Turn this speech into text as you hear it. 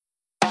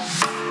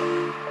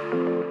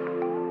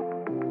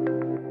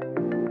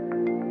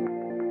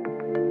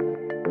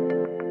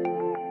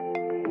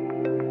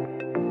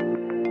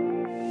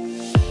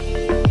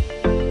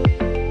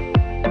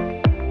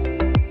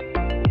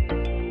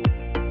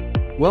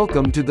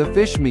Welcome to the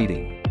Fish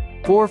Meeting.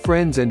 4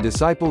 friends and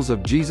disciples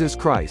of Jesus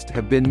Christ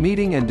have been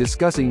meeting and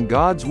discussing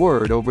God's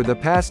Word over the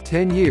past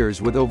 10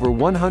 years with over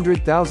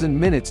 100,000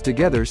 minutes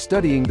together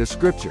studying the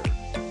Scripture.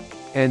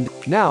 And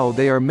now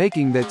they are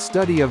making that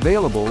study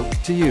available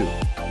to you.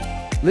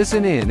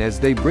 Listen in as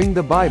they bring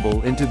the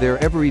Bible into their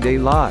everyday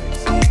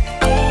lives.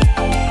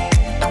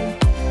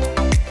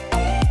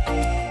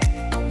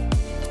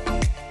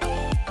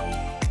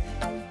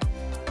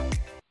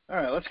 All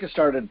right, let's get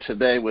started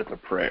today with a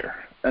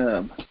prayer.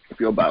 If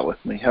you'll bow with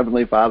me.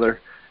 Heavenly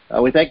Father,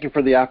 we thank you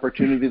for the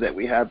opportunity that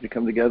we have to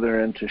come together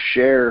and to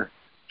share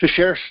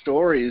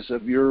stories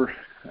of your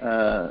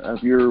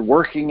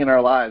working in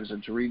our lives,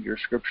 and to read your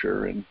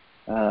Scripture and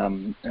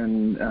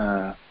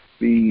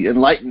be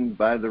enlightened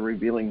by the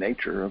revealing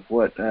nature of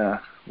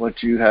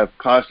what you have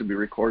caused to be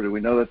recorded. We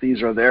know that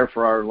these are there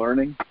for our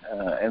learning,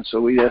 and so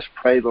we just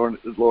pray,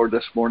 Lord,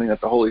 this morning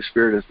that the Holy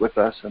Spirit is with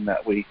us, and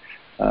that we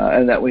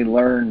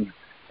learn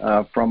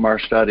from our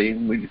study.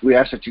 We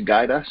ask that you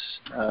guide us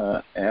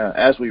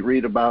as we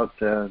read about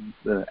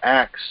the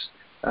acts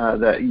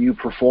that you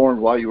performed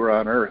while you were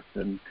on earth.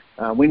 And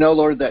we know,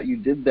 Lord, that you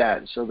did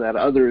that so that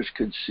others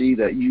could see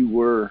that you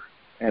were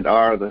and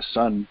are the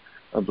Son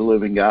of the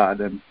living God.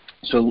 And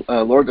so,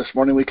 Lord, this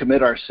morning we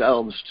commit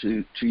ourselves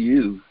to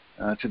you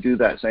to do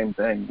that same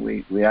thing.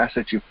 We ask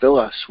that you fill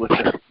us with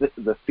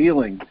the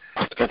feeling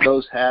that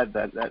those had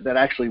that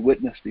actually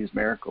witnessed these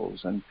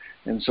miracles.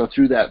 And so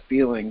through that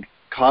feeling,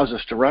 cause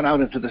us to run out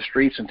into the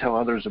streets and tell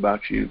others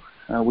about you.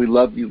 We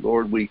love you,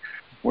 Lord.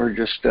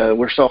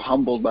 We're so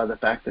humbled by the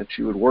fact that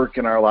you would work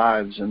in our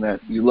lives, and that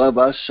you love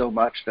us so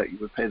much that you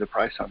would pay the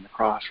price on the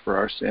cross for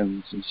our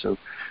sins. And so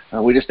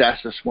we just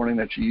ask this morning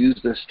that you use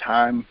this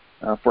time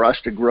for us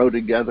to grow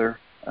together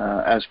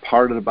as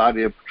part of the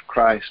body of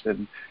Christ,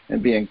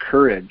 and be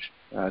encouraged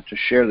to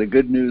share the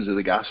good news of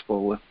the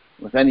gospel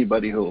with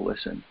anybody who will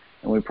listen.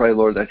 And we pray,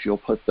 Lord, that you'll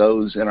put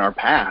those in our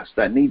past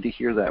that need to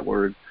hear that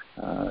word.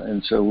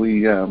 And so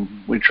we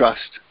trust,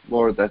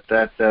 Lord, that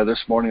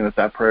this morning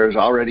that prayer is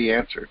already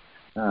answered.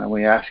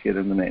 We ask it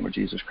in the name of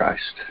Jesus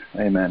Christ.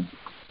 Amen.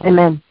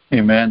 Amen.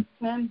 Amen.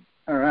 Amen.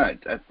 All right.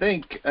 I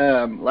think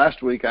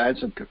last week I had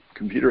some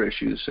computer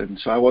issues, and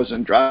so I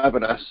wasn't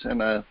driving us.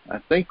 And I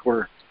think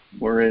we're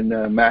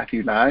in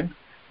Matthew 9,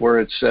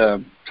 where it's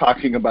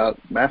talking about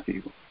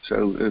Matthew.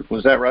 So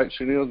was that right,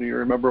 Sunil? Do you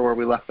remember where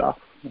we left off?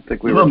 I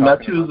think we were talking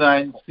Matthew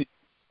 9.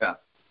 Yeah.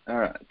 All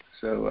right.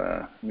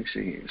 So let me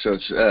see here. So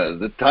it's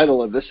the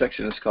title of this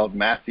section is called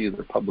Matthew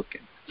the Publican,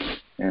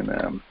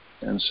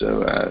 and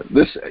so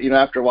this,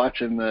 after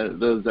watching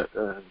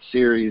the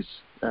series,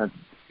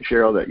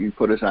 Cheryl, that you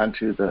put us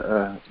onto,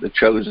 the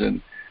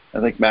Chosen, I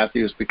think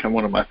Matthew has become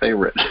one of my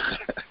favorite.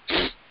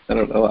 I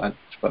don't know why.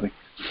 It's funny,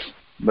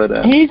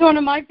 but he's one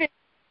of my favorites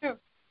too.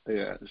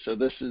 Yeah. So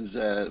this is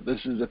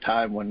a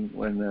time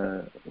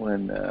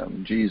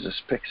when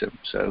Jesus picks him.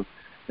 So.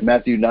 In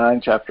Matthew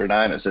 9, chapter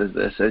 9, it says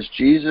this: as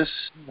Jesus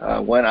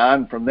went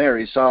on from there,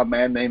 he saw a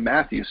man named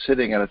Matthew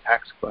sitting at a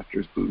tax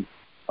collector's booth.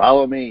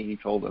 "Follow me," he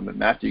told him, and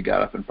Matthew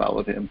got up and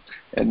followed him.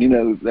 And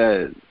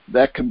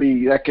that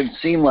can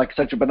seem like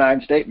such a benign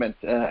statement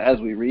as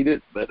we read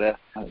it, but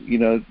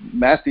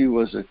Matthew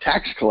was a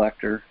tax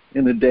collector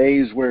in the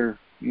days where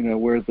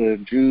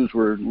the Jews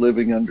were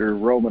living under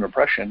Roman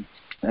oppression.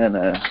 And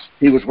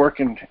he was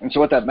working, and so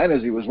what that meant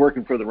is he was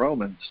working for the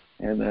Romans,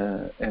 and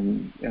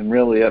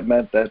really it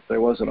meant that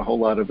there wasn't a whole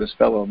lot of his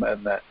fellow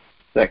men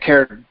that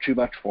cared too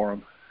much for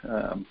him,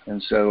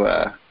 and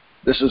so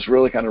this is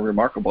really kind of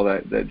remarkable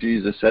that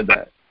Jesus said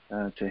that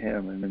to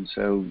him, and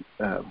so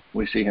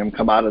we see him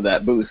come out of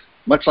that booth,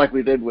 much like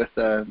we did with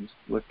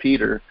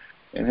Peter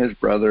and his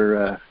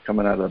brother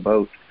coming out of the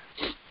boat,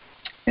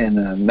 and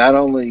not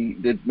only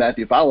did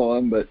Matthew follow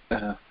him, but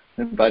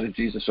invited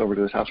Jesus over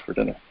to his house for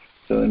dinner.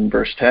 So in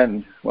verse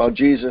 10, while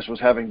Jesus was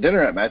having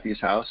dinner at Matthew's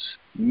house,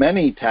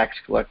 many tax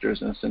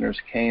collectors and sinners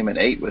came and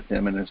ate with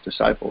him and his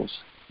disciples.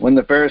 When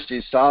the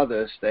Pharisees saw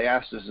this, they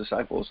asked his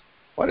disciples,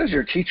 "Why does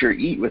your teacher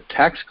eat with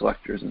tax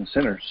collectors and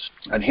sinners?"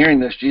 On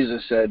hearing this,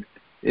 Jesus said,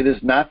 "It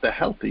is not the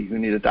healthy who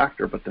need a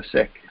doctor, but the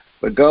sick.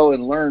 But go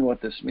and learn what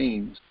this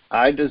means.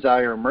 I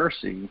desire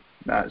mercy,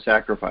 not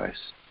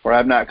sacrifice. For I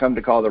have not come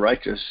to call the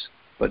righteous,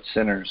 but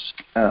sinners."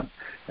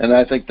 And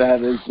I think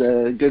that is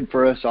good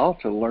for us all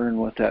to learn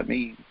what that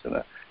means. And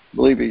I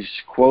believe he's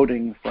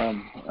quoting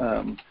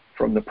from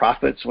the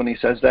prophets when he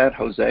says that,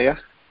 Hosea.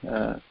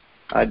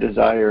 I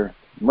desire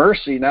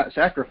mercy, not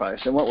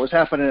sacrifice. And what was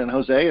happening in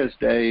Hosea's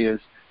day is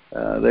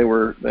they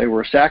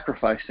were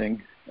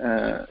sacrificing,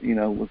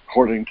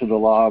 according to the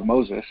law of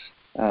Moses.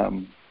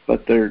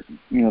 But they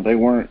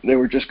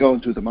were just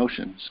going through the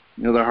motions.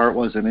 Their heart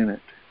wasn't in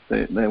it.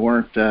 They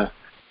weren't. They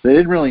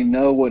didn't really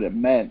know what it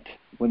meant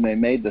when they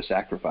made the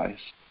sacrifice,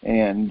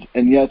 and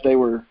yet they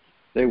were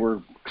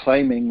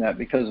claiming that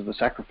because of the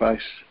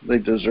sacrifice they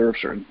deserve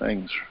certain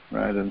things,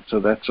 right? And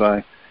so that's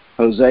why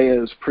Hosea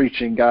is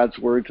preaching God's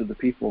word to the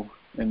people,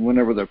 and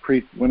whenever the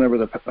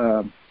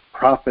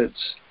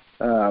prophets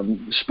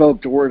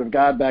spoke the word of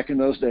God back in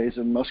those days,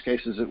 in most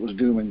cases it was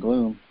doom and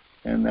gloom.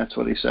 And that's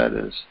what he said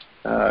is,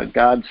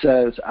 God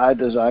says, I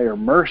desire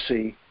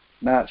mercy,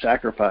 not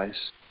sacrifice.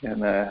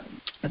 And I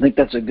think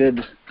that's a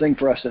good thing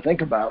for us to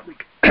think about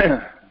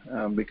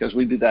because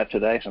we do that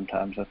today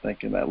sometimes, I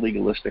think, in that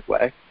legalistic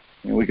way.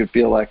 And we could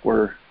feel like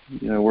we're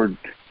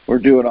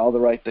doing all the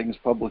right things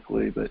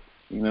publicly, but,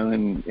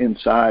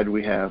 inside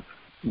we have,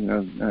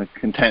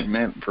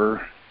 contentment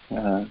for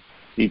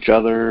each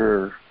other,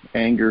 or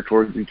anger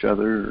towards each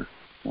other,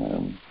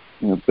 or,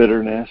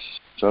 bitterness.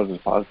 So I'll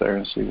just pause there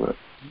and see what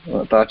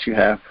thoughts you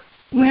have.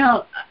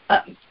 Well,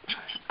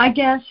 I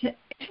guess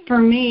for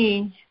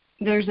me,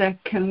 there's a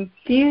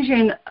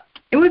confusion.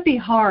 It would be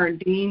hard,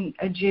 being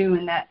a Jew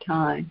in that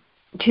time,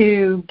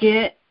 to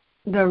get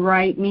the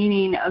right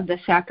meaning of the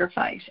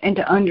sacrifice and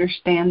to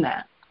understand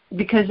that,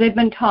 because they've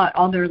been taught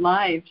all their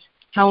lives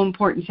how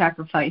important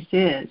sacrifice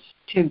is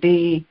to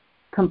be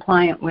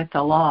compliant with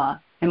the law.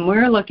 And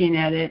we're looking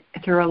at it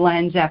through a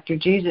lens after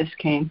Jesus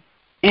came.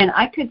 And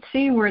I could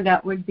see where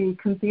that would be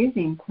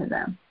confusing to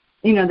them.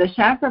 The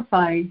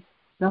sacrifice,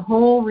 the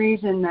whole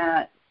reason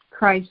that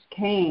Christ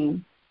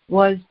came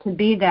was to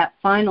be that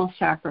final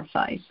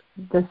sacrifice,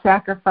 the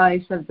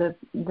sacrifice of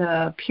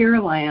the pure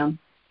lamb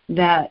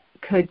that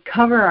could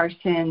cover our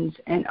sins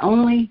and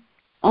only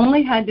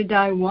had to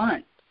die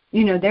once.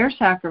 Their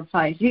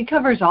sacrifice, he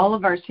covers all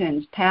of our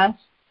sins, past,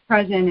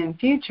 present, and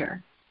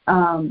future.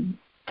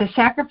 The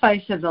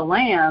sacrifice of the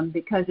lamb,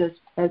 because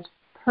as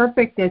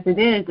perfect as it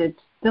is, it's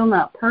still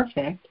not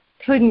perfect,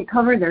 couldn't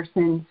cover their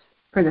sins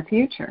for the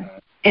future.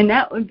 And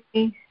that would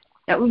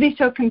be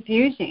so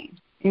confusing.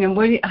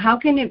 How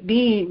can it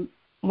be?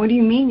 What do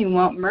you mean you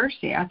want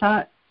mercy? I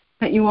thought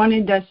that you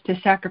wanted us to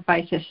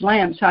sacrifice this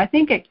lamb. So I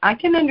think I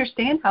can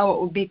understand how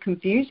it would be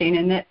confusing,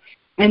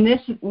 and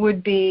this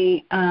would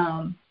be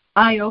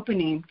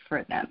eye-opening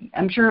for them.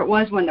 I'm sure it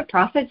was when the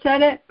prophet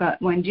said it,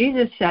 but when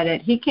Jesus said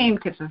it, he came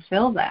to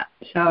fulfill that.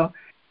 So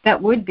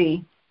that would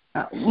be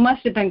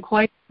must have been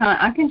quite.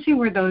 I can see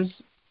where those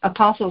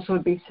apostles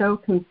would be so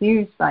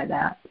confused by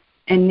that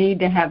and need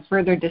to have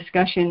further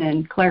discussion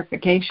and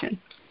clarification.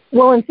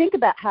 Well, and think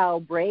about how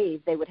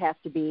brave they would have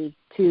to be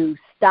to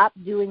stop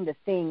doing the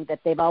thing that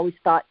they've always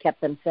thought kept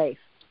them safe.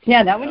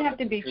 Yeah, that would have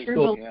to be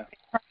true.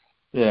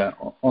 Yeah,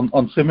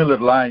 on similar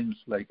lines,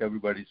 like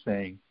everybody's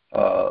saying,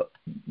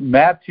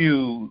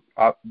 Matthew,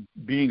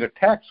 being a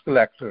tax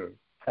collector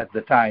at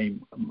the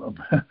time,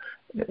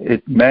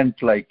 it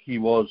meant like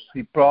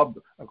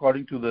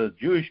according to the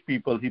Jewish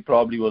people, he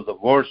probably was the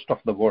worst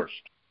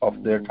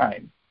of their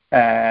time.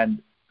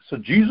 And so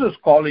Jesus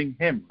calling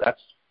him,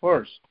 that's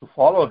first, to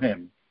follow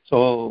him.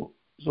 So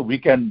we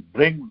can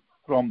bring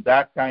from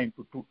that time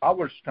to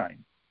our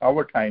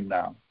time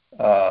now,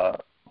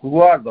 who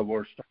are the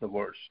worst of the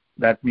worst.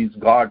 That means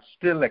God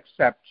still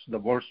accepts the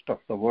worst of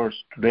the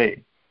worst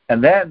today.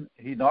 And then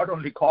he not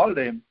only called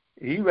him,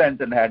 he went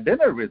and had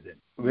dinner with him,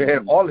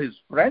 where all his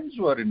friends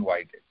were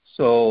invited.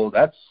 So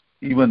that's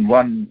even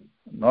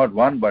not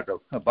one, but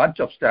a bunch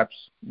of steps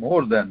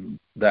more than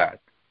that.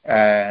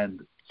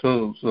 And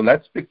so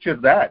let's picture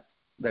that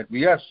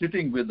we are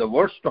sitting with the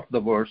worst of the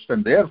worst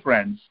and their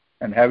friends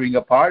and having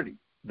a party.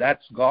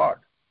 That's God.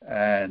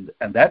 And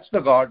that's the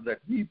God that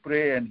we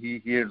pray, and he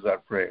hears our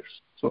prayers.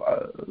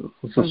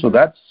 So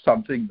that's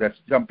something that's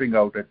jumping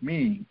out at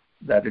me,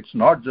 that it's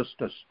not just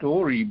a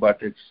story, but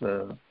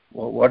it's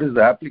what is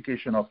the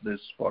application of this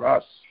for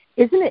us?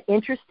 Isn't it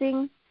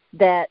interesting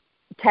that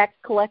tax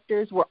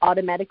collectors were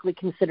automatically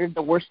considered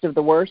the worst of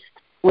the worst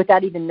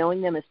without even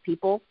knowing them as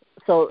people?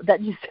 So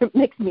that just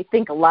makes me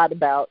think a lot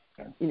about,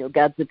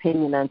 God's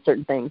opinion on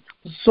certain things.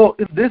 So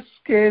in this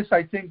case,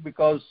 I think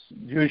because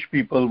Jewish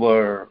people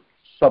were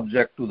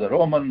subject to the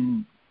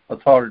Roman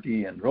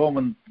authority and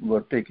Romans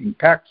were taking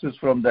taxes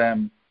from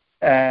them,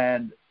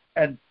 and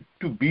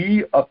to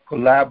be a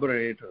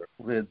collaborator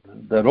with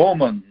the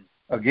Romans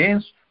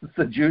against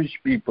the Jewish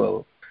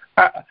people,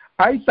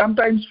 I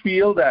sometimes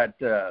feel that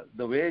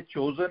the way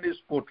Chosen is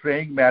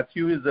portraying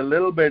Matthew is a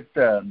little bit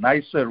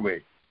nicer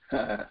way.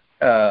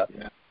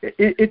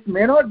 It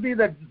may not be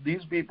that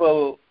these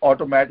people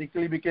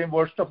automatically became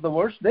worst of the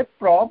worst. They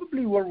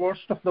probably were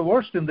worst of the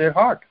worst in their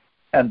heart,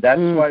 and that's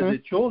why they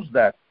chose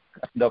that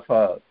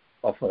kind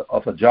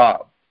of a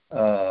job.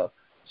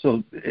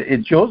 So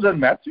in Chosen,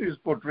 Matthew is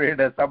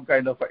portrayed as some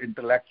kind of an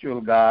intellectual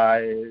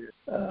guy,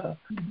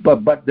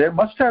 but there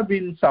must have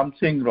been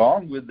something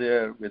wrong with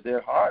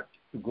their heart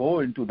to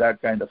go into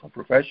that kind of a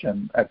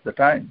profession at the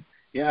time.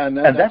 Yeah, and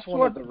that's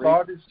what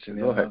God is.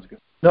 Go ahead.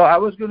 No, I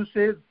was going to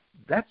say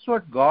that's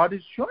what God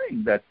is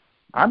showing, that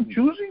I'm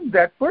choosing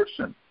that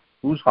person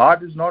whose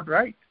heart is not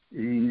right.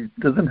 It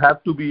doesn't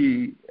have to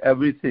be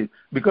everything,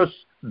 because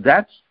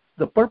that's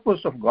the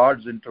purpose of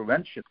God's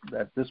intervention,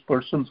 that this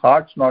person's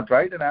heart's not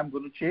right and I'm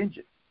going to change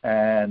it.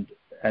 And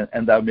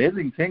the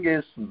amazing thing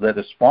is the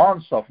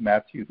response of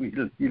Matthew.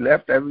 He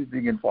left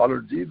everything and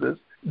followed Jesus.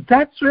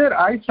 That's where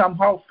I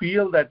somehow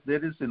feel that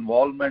there is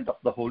involvement of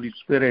the Holy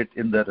Spirit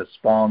in the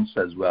response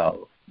as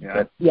well.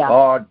 That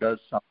God does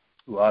something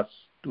to us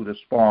to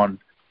respond,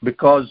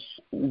 because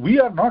we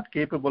are not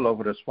capable of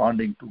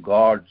responding to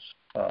God's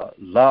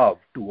love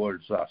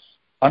towards us.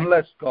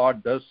 unless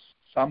God does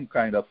some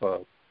kind of a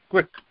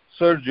quick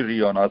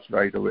surgery on us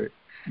right away.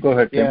 Go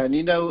ahead, Tim. Yeah,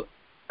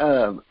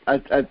 and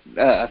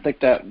I think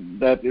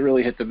that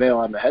really hit the nail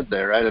on the head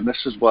there, right? And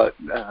this is what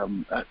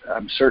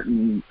I'm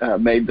certain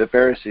made the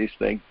Pharisees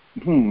think,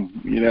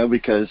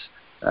 because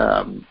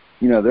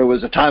there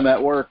was a time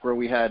at work where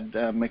we had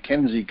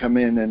McKinsey come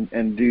in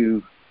and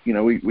do,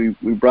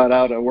 we brought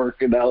out a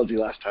work analogy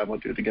last time. We'll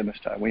do it again this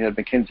time. We had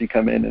McKinsey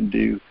come in and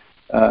do,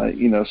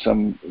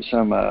 some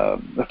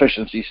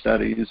efficiency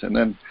studies, and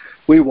then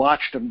we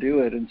watched them do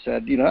it and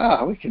said,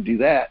 we can do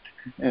that.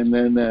 And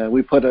then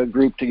we put a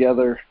group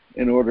together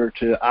in order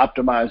to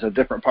optimize a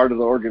different part of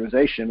the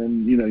organization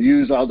and,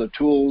 use all the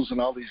tools and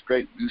all these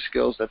great new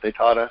skills that they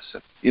taught us.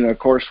 And, of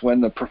course,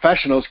 when the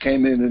professionals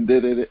came in and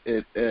did it,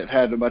 it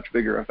had a much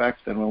bigger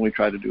effect than when we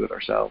tried to do it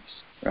ourselves,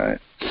 right?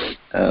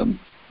 And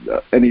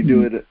you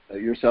do it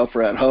yourself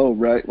or at home,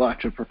 right?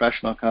 Watch a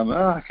professional come,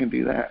 I can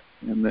do that.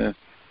 And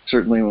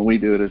certainly when we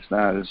do it, it's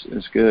not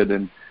as good.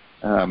 And,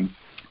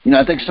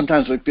 I think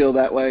sometimes we feel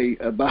that way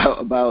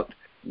about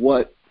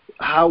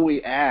how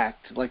we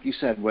act. Like you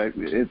said,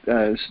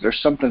 there's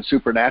something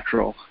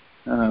supernatural.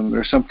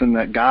 There's something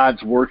that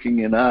God's working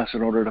in us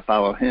in order to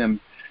follow Him.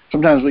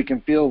 Sometimes we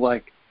can feel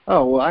like,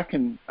 I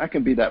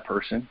can be that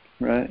person,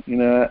 right?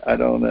 I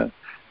don't.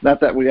 Not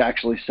that we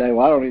actually say, I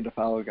don't need to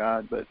follow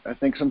God, but I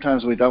think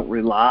sometimes we don't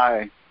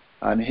rely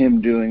on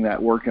Him doing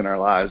that work in our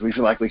lives. We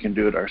feel like we can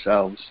do it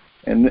ourselves.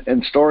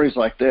 And stories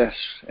like this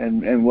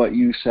and what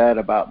you said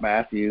about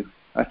Matthew,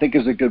 I think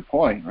is a good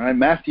point, right?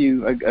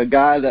 Matthew, a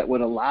guy that would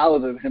allow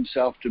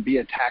himself to be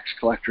a tax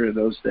collector in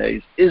those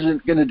days,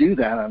 isn't going to do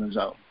that on his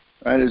own,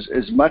 right?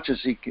 As much as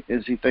he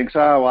thinks,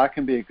 I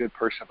can be a good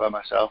person by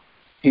myself,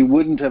 he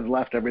wouldn't have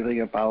left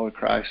everything and followed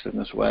Christ in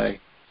this way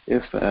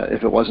if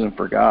it wasn't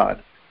for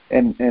God.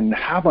 And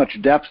how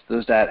much depth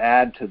does that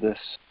add to this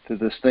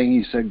thing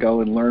he said,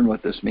 go and learn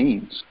what this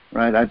means,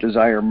 right? I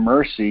desire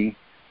mercy,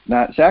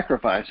 not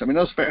sacrifice. I mean,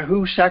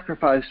 who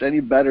sacrificed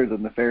any better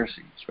than the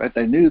Pharisees, right?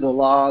 They knew the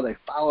law, they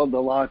followed the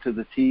law to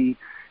the T,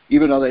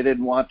 even though they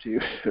didn't want to.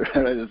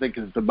 Right? I think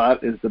is the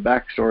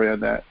backstory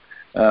on that.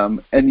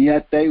 And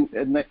yet they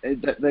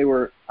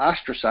were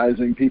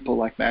ostracizing people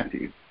like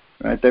Matthew,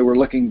 right? They were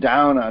looking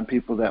down on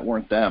people that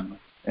weren't them.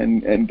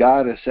 And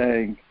God is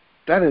saying,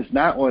 that is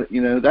not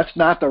that's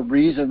not the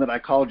reason that I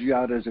called you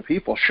out as a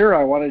people. Sure,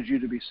 I wanted you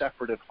to be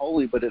separate and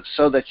holy, but it's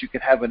so that you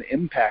could have an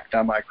impact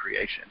on my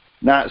creation,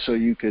 not so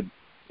you could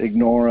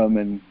ignore them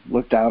and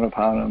look down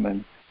upon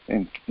them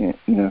and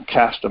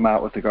cast them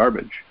out with the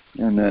garbage.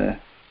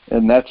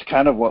 And that's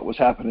kind of what was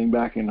happening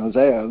back in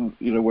Hosea,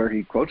 where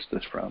he quotes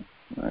this from.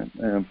 Right?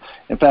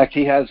 In fact,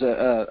 he has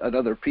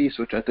another piece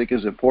which I think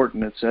is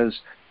important. It says,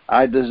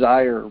 I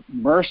desire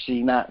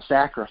mercy, not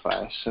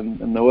sacrifice.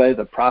 And the way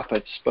the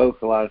prophets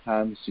spoke a lot of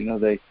times,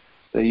 they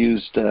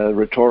used a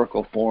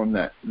rhetorical form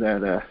that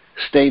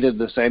stated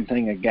the same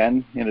thing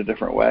again in a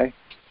different way.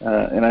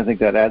 And I think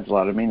that adds a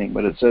lot of meaning.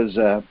 But it says,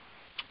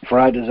 for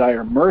I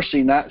desire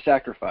mercy, not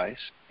sacrifice,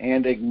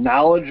 and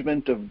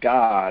acknowledgement of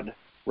God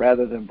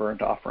rather than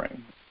burnt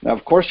offering. Now,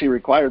 of course, he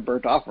required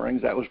burnt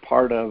offerings. That was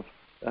part of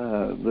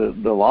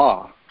the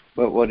law.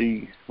 But what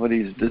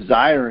he's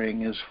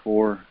desiring is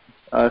for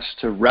us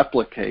to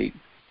replicate,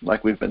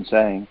 like we've been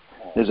saying,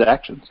 his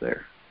actions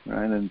there,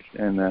 right?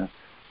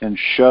 And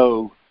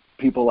show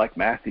people like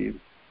Matthew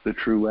the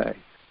true way.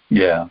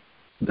 Yeah.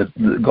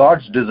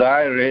 God's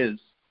desire is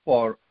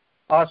for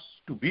us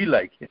to be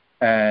like him.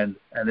 And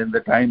in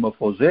the time of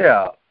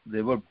Hosea,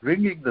 they were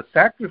bringing the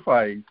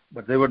sacrifice,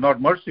 but they were not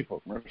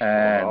merciful.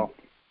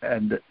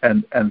 And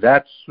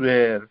that's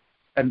where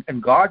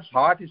and God's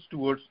heart is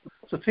towards.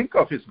 So think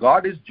of it,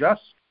 God is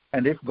just.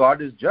 And if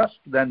God is just,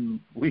 then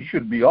we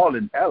should be all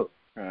in hell.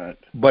 Right.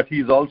 But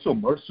He's also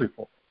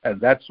merciful,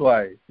 and that's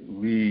why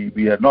we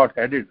are not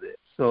headed there.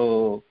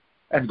 So,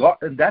 and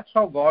that's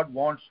how God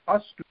wants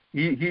us to.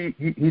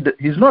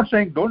 He's not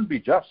saying don't be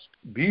just,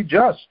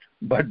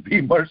 but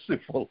be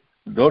merciful.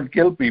 Don't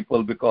kill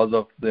people because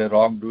of their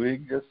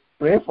wrongdoing. Just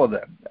pray for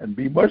them and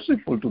be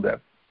merciful to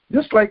them,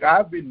 just like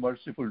I've been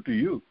merciful to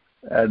you.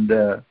 And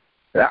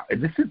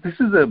this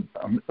is a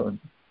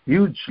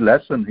huge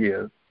lesson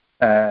here,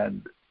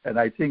 and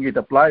I think it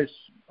applies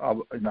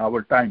in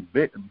our time,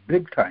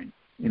 big time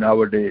in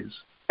our days.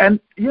 And,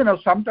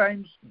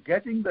 sometimes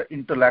getting the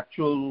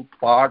intellectual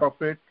part of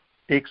it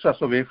takes us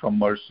away from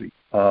mercy.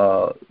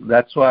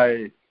 That's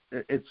why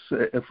it's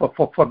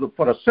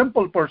for a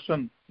simple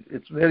person,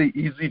 it's very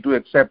easy to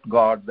accept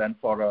God than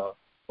for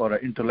an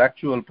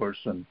intellectual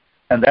person.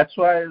 And that's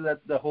why that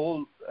the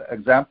whole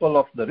example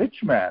of the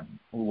rich man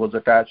who was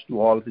attached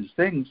to all his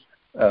things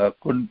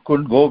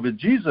couldn't go with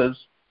Jesus.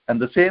 And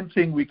the same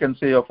thing we can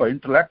say of an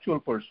intellectual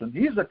person.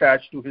 He is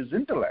attached to his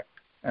intellect,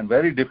 and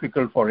very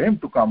difficult for him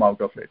to come out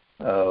of it.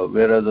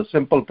 Whereas a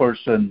simple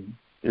person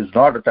is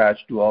not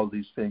attached to all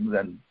these things,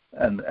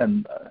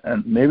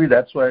 and maybe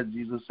that's why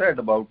Jesus said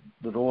about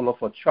the role of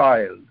a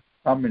child,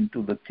 come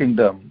into the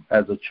kingdom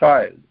as a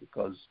child,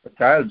 because the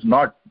child's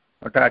not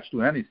attached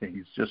to anything.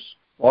 He's just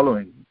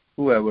following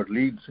whoever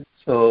leads him.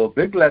 So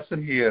big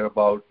lesson here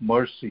about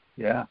mercy.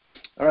 Yeah.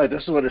 All right,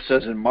 this is what it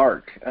says in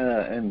Mark,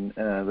 and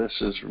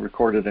this is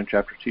recorded in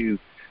chapter 2.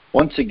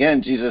 Once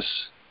again, Jesus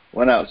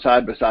went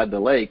outside beside the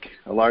lake.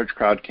 A large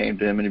crowd came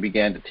to him, and he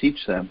began to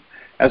teach them.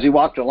 As he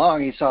walked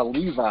along, he saw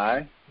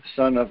Levi,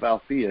 son of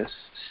Alphaeus,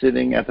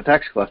 sitting at the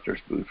tax collector's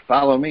booth.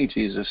 "Follow me,"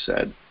 Jesus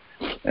said.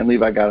 And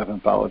Levi got up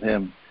and followed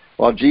him.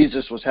 While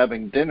Jesus was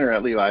having dinner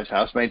at Levi's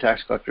house, many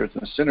tax collectors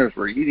and sinners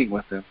were eating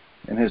with him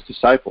and his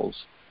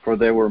disciples, for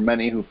there were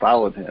many who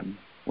followed him.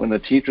 When the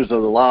teachers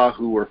of the law,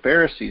 who were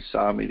Pharisees,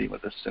 saw him eating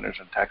with the sinners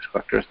and tax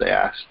collectors, they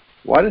asked,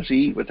 "Why does he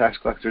eat with tax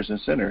collectors and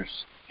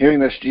sinners?" Hearing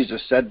this,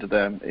 Jesus said to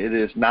them, "It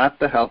is not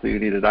the healthy who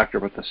need a doctor,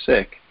 but the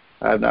sick.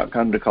 I have not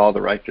come to call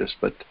the righteous,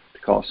 but to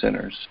call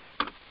sinners."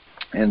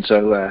 And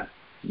so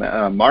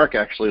Mark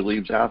actually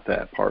leaves out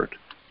that part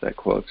that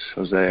quotes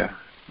Hosea.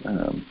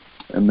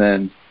 And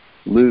then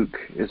Luke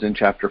is in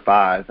chapter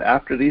 5.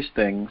 After these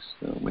things,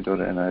 let me go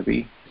to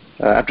NIV.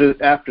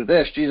 After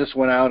this, Jesus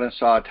went out and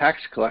saw a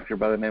tax collector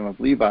by the name of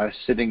Levi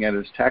sitting at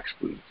his tax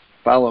booth.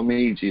 "Follow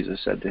me," Jesus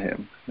said to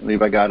him. And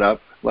Levi got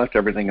up, left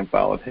everything, and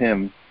followed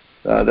him.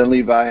 Then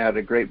Levi had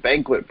a great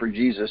banquet for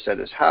Jesus at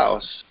his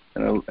house,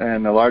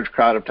 and a large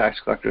crowd of tax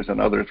collectors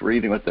and others were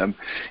eating with them.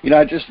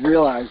 I just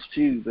realized,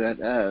 too,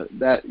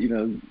 that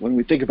when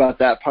we think about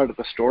that part of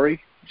the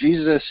story,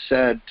 Jesus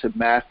said to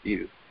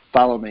Matthew,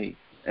 "Follow me,"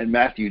 and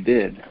Matthew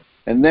did.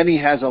 And then he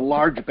has a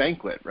large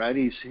banquet, right?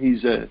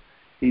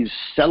 He's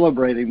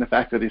celebrating the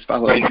fact that he's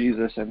following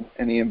Jesus,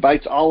 and he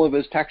invites all of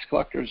his tax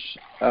collectors'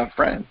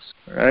 friends,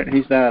 right?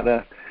 He's not,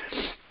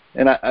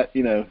 and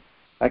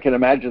I can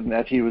imagine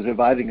that he was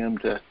inviting them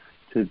to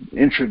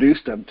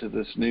introduce them to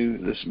this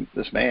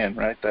man,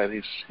 right? That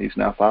he's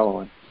now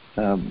following.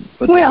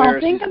 But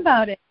think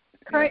about it.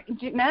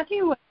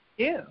 Matthew was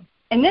a Jew,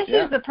 and this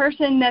is the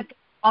person that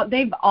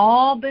they've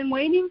all been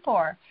waiting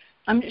for.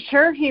 I'm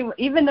sure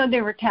even though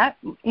they were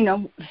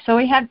so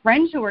he had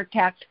friends who were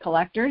tax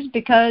collectors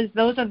because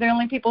those are the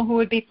only people who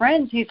would be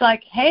friends. He's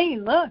like, "Hey,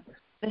 look,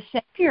 the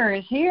Savior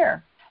is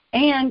here,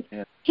 and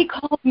he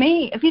called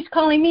me. If he's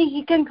calling me,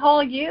 he can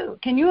call you."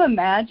 Can you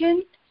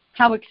imagine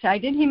how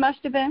excited he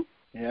must have been?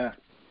 Yeah.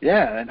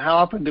 And how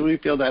often do we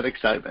feel that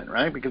excitement,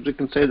 right? Because we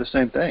can say the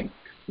same thing.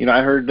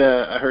 I heard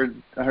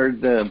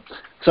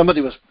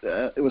somebody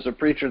it was a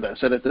preacher that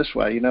said it this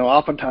way.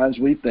 Oftentimes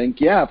we think,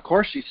 yeah, of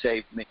course he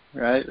saved me,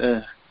 right?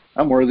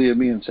 I'm worthy of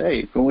being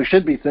saved. When we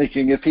should be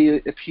thinking, if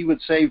he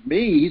would save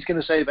me, he's going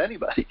to save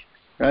anybody,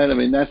 right? I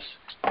mean, that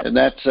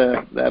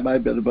might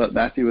have been what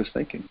Matthew was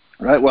thinking,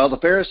 right? Well, the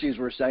Pharisees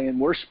were saying,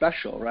 we're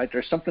special, right?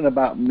 There's something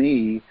about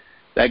me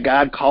that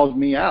God called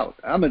me out.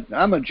 I'm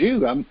a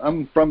Jew.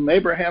 I'm from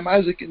Abraham,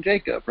 Isaac, and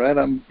Jacob, right?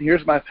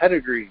 Here's my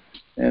pedigree.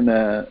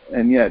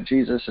 And yet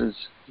Jesus is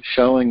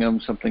showing them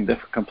something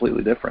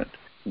completely different.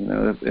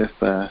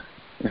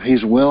 If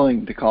he's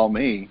willing to call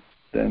me,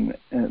 then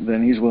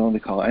he's willing to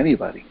call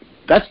anybody.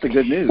 That's the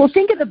good news. Well,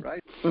 think of the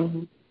right?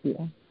 Mm-hmm.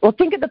 Yeah. Well,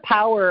 think of the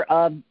power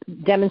of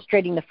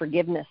demonstrating the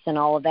forgiveness and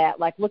all of that.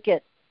 Like, look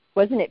at,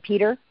 wasn't it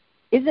Peter?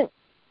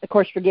 Of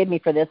course, forgive me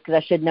for this because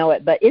I should know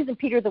it, but isn't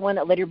Peter the one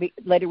that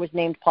later was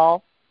named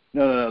Paul?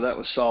 No, that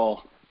was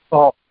Saul.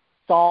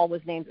 Saul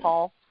was named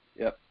Paul.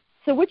 Yep.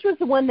 So which was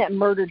the one that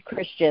murdered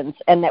Christians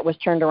and that was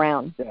turned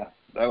around? Yeah,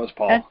 that was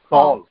Paul. That's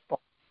Paul.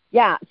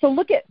 Yeah, so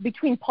look at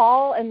between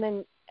Paul and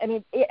then,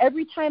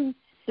 every time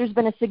there's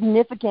been a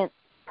significant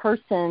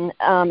person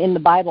in the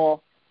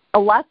Bible,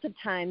 lots of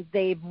times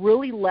they've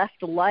really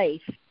left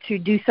life to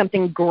do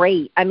something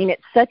great.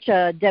 It's such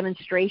a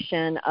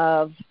demonstration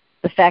of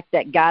the fact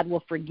that God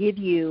will forgive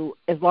you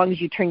as long as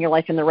you turn your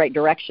life in the right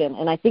direction.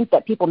 And I think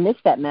that people miss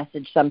that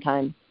message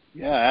sometimes.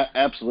 Yeah,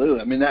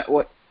 absolutely.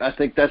 I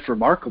think that's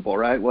remarkable,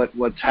 right?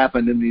 What's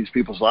happened in these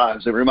people's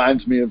lives. It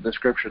reminds me of the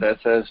scripture that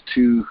says,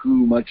 "To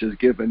whom much is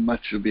given,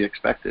 much will be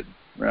expected,"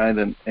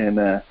 right?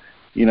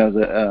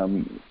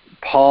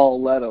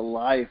 Paul led a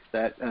life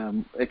that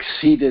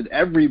exceeded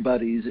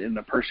everybody's in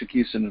the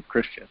persecution of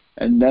Christians,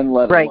 and then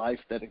led a life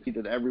that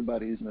exceeded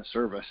everybody's in the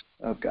service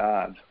of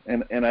God.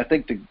 And I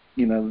think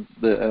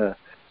the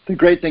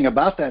great thing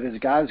about that is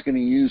God's going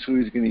to use who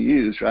He's going to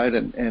use, right?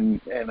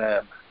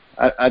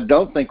 I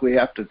don't think we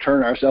have to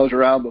turn ourselves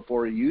around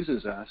before He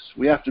uses us.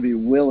 We have to be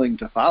willing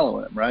to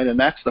follow Him, right? And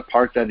that's the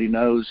part that He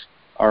knows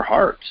our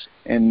hearts,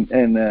 and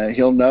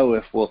He'll know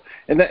if we'll.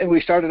 And we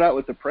started out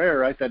with the prayer,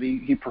 right? That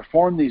He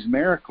performed these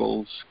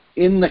miracles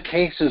in the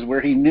cases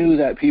where He knew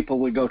that people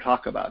would go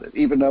talk about it,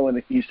 even though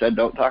when He said,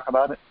 "Don't talk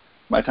about it,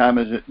 my time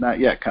has not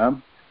yet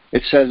come."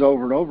 It says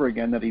over and over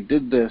again that He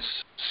did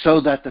this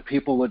so that the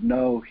people would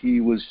know He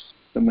was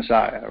the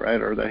Messiah, right,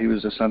 or that He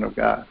was the Son of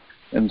God.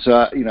 And so,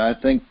 I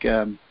think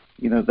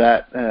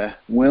that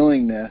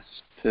willingness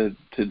to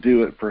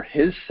do it for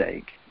His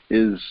sake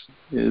is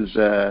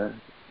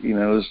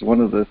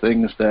one of the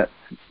things that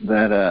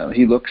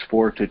He looks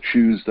for, to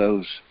choose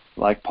those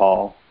like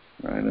Paul,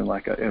 right, and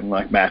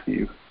like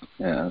Matthew,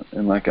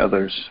 and like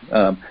others.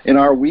 In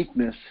our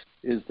weakness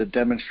is the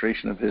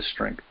demonstration of His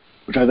strength,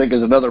 which I think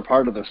is another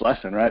part of this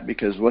lesson, right?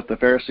 Because what the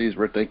Pharisees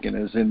were thinking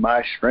is, in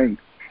my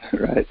strength,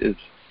 right, is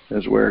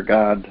is where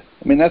God.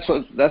 I mean, that's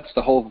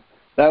the whole.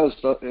 That was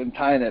and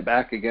tying it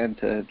back again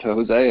to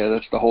Hosea.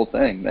 That's the whole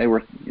thing. They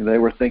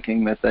were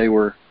thinking that they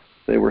were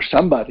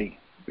somebody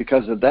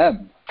because of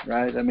them,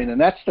 right? I mean,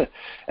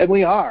 and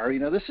we are.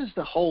 This is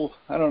the whole.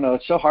 I don't know.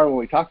 It's so hard when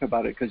we talk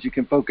about it because you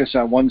can focus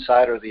on one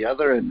side or the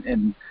other,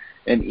 and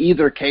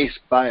either case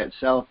by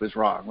itself is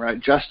wrong, right?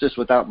 Justice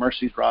without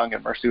mercy is wrong,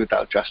 and mercy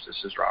without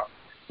justice is wrong.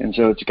 And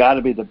so it's got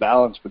to be the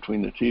balance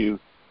between the two,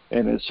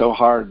 and it's so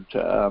hard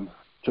to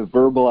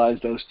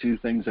verbalize those two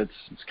things. It's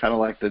kind of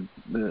like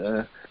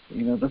the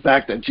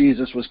fact that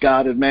Jesus was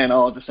God and man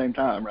all at the same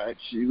time, right?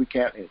 We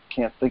can't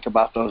think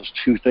about those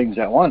two things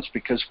at once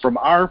because from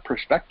our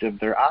perspective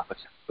they're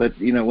opposite. But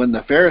when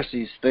the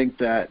Pharisees think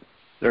that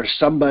there's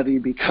somebody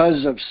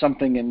because of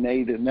something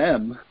innate in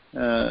them,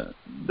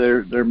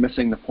 they're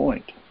missing the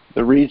point.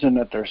 The reason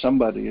that they're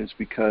somebody is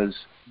because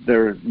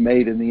they're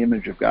made in the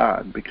image of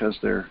God, because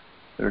they're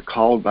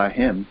called by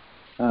Him,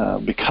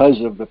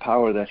 because of the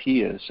power that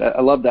He is.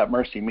 I love that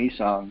Mercy Me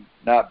song,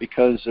 not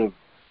because of,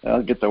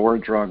 I'll get the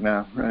words wrong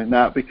now, right?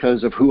 Not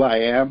because of who I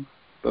am,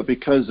 but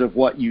because of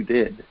what you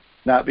did.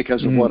 Not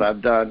because of what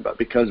I've done, but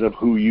because of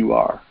who you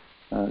are.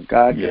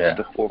 God gets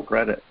the full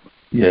credit.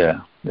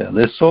 Yeah.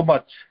 There's so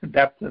much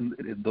depth in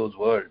those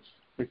words,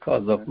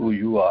 because of who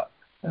you are.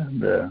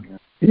 And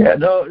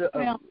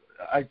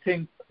I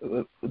think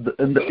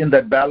in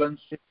that balance,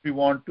 if we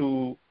want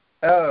to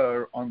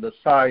err on the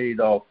side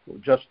of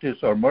justice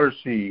or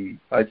mercy,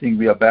 I think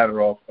we are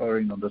better off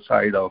erring on the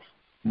side of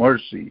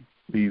mercy.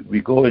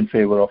 We go in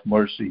favor of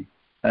mercy,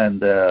 and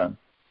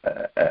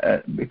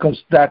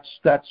because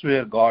that's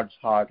where God's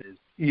heart is.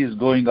 He is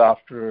going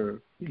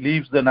after. He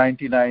leaves the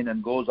 99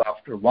 and goes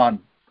after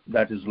one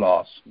that is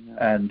lost,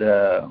 and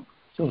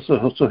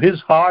so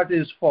His heart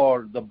is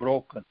for the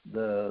broken,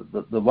 the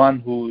one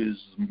who is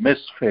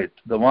misfit,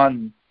 the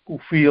one who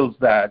feels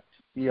that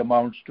he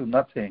amounts to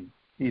nothing.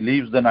 He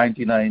leaves the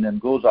 99 and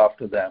goes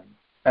after them,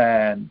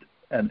 and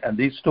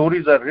these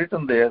stories are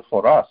written there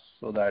for us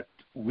so that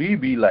we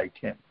be like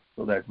Him,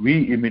 so that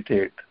we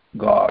imitate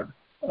God.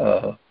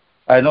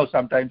 I know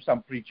sometimes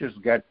some preachers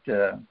get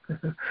a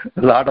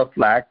lot of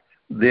flack.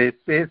 They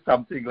say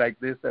something like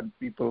this, and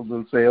people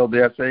will say, "Oh, they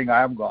are saying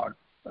I am God."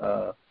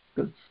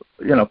 Because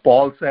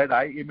Paul said,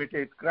 "I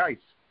imitate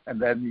Christ," and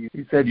then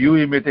he said, "You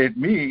imitate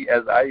me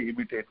as I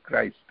imitate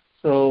Christ."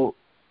 So,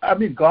 I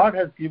mean, God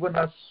has given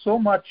us so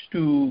much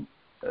to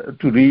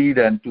read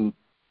and to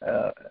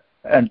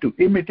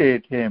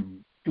imitate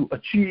Him, to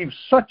achieve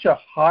such a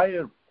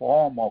higher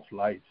form of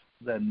life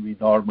than we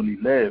normally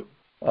live.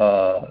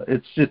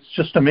 It's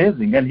just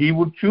amazing, and He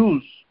would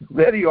choose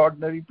very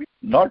ordinary people,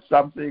 not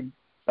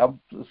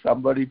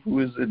somebody who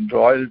is in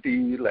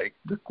royalty like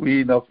the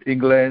Queen of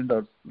England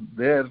or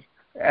their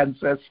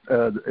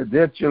ancestors,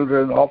 their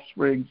children,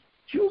 offspring.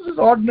 Chooses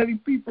ordinary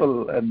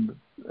people, and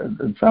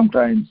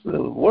sometimes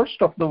the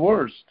worst of the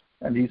worst.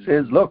 And He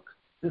says, "Look,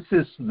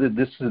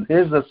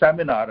 here's a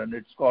seminar, and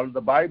it's called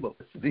the Bible.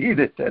 Let's read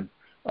it, and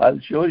I'll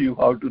show you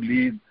how to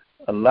lead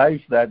a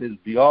life that is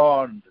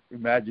beyond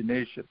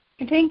imagination."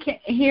 I think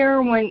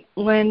here when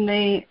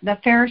the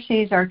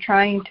Pharisees are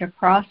trying to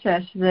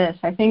process this,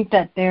 I think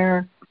that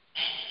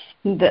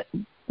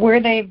where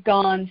they've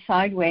gone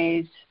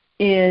sideways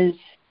is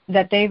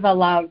that they've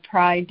allowed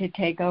pride to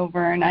take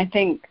over, and I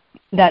think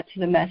that's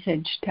the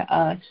message to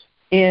us,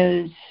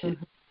 is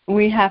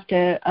we have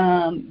to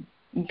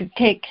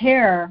take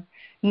care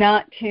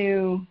not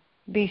to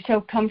be so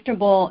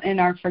comfortable in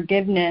our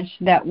forgiveness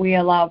that we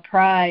allow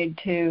pride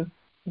to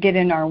get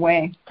in our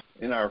way.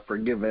 In our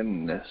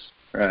forgivenness,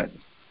 right?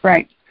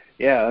 Right.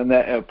 Yeah, and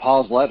that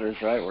Paul's letters,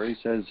 right, where he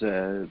says,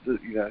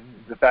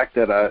 the fact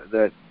that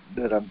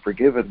I'm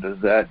forgiven,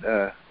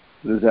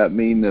 does that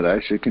mean that I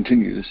should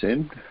continue to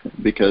sin?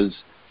 Because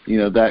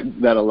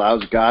that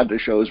allows God to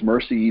show His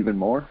mercy even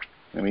more.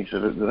 And he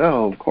said,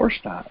 "No, of course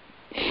not."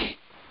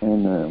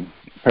 And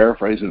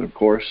paraphrasing, of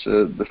course,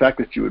 the fact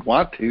that you would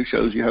want to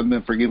shows you haven't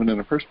been forgiven in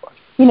the first place.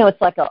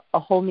 It's like a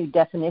whole new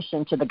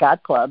definition to the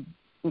God Club.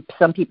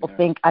 Some people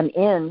think I'm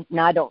in.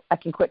 Now I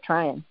can quit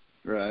trying.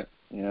 Right.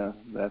 Yeah.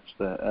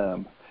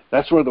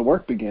 That's where the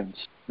work begins.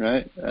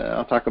 Right.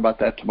 I'll talk about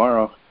that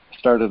tomorrow. I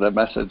started a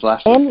message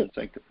last week on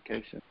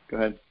sanctification. Go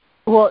ahead.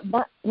 Well,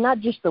 not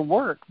just the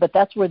work, but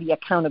that's where the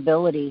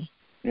accountability.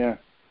 Yeah.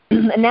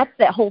 And that's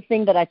that whole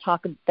thing that I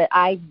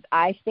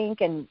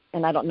think, and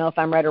I don't know if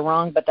I'm right or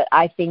wrong, but that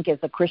I think is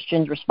a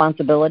Christian's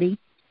responsibility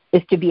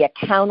is to be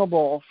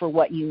accountable for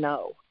what you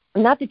know.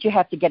 Not that you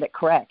have to get it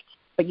correct,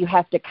 but you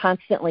have to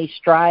constantly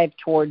strive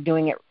toward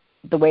doing it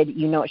the way that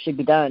you know it should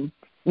be done,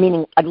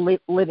 meaning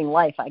living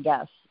life, I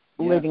guess,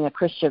 living a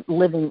Christian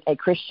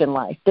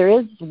life. There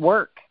is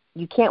work.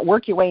 You can't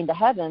work your way into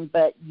heaven,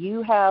 but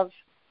you have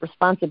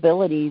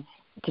responsibilities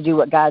to do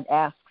what God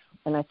asks,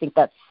 and I think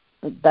that's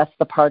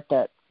the part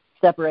that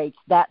separates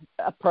that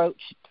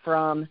approach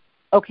from,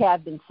 okay,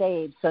 I've been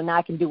saved, so now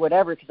I can do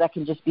whatever because I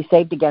can just be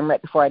saved again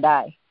right before I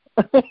die.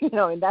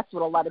 And that's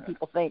what a lot of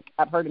people think.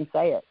 I've heard him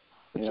say it,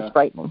 which is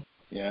frightening.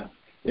 Yeah.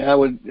 Yeah,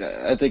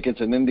 I think it's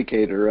an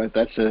indicator, right?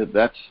 That's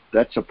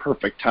a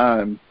perfect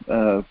time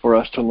for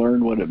us to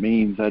learn what it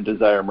means. I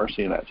desire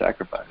mercy and not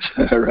sacrifice,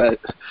 right?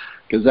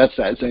 Because that's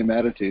that same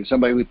attitude.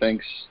 Somebody who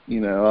thinks,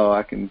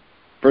 I can,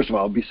 first of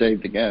all, be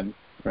saved again,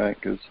 right?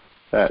 Because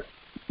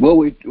what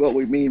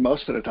we mean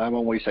most of the time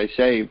when we say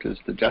saved is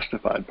the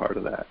justified part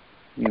of that,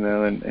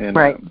 and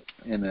right.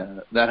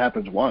 That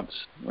happens once,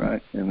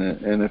 right?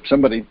 And if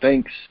somebody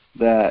thinks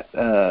that,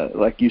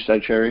 like you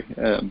said, Sherry,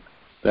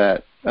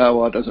 that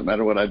it doesn't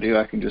matter what I do,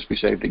 I can just be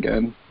saved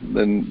again,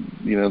 then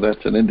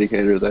that's an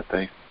indicator that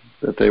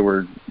they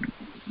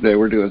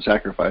were doing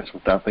sacrifice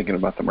without thinking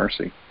about the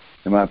mercy,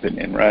 in my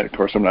opinion, right? Of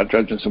course, I'm not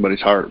judging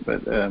somebody's heart,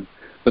 but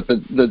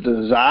the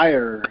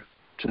desire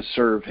to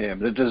serve Him,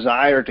 the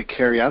desire to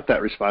carry out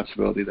that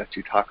responsibility that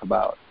you talk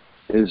about,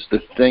 is the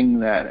thing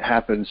that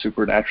happens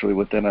supernaturally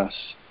within us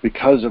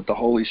because of the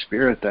Holy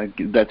Spirit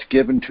that's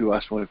given to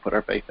us when we put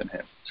our faith in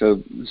Him.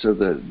 So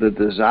the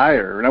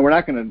desire. Now, we're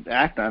not going to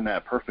act on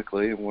that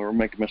perfectly, and we're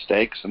making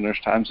mistakes, and there's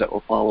times that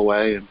will fall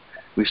away, and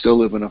we still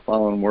live in a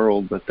fallen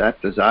world. But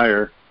that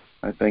desire,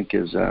 I think,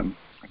 is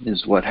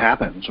what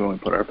happens when we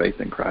put our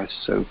faith in Christ.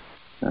 So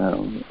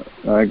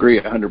I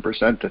agree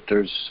 100% that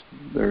there's.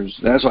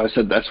 That's why I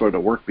said that's where the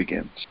work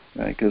begins,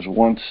 right? Because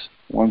once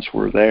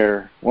we're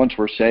there, once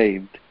we're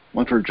saved,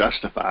 once we're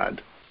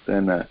justified,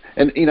 then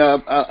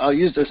I'll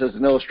use this as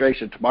an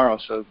illustration tomorrow.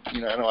 So I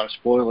don't want to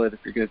spoil it if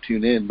you're going to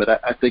tune in, but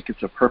I think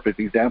it's a perfect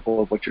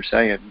example of what you're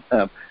saying.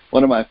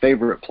 One of my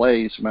favorite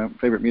plays, my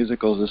favorite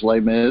musicals, is Les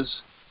Mis.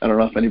 I don't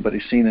know if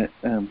anybody's seen it.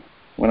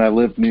 When I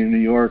lived near New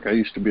York, I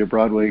used to be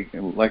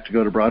like to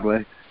go to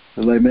Broadway.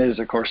 The Les Mis,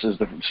 of course, is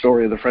the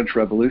story of the French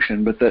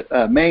Revolution, but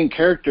the main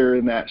character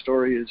in that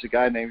story is a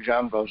guy named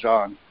Jean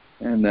Valjean,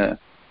 and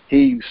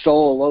he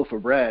stole a loaf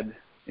of bread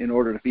in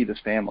order to feed his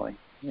family,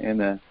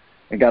 and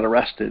got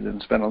arrested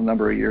and spent a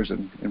number of years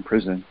in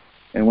prison.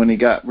 And when he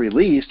got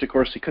released, of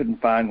course, he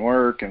couldn't find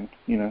work, and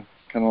kind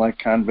of like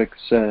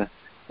convicts,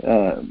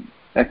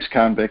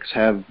 ex-convicts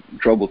have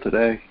trouble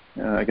today.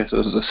 I guess it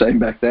was the same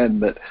back then,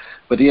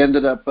 but he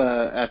ended up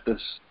at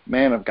this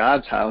man of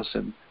God's house,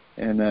 and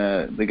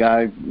the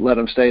guy let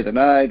him stay the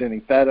night, and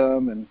he fed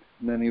him, and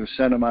then he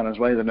sent him on his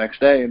way the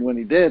next day. And when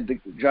he did,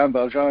 Jean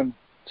Valjean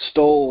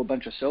stole a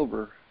bunch of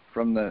silver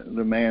from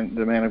the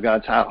man of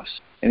God's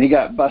house, and he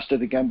got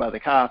busted again by the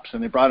cops.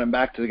 And they brought him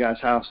back to the guy's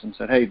house and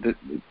said, "Hey,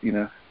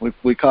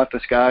 we caught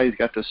this guy. He's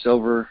got the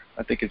silver.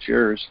 I think it's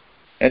yours."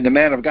 And the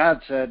man of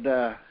God said,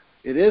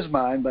 "It is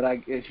mine, but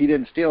he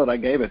didn't steal it. I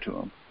gave it to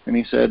him." And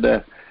he said,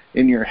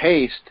 "In your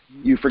haste,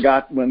 you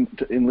forgot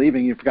in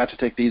leaving, you forgot to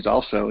take these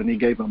also." And he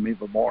gave them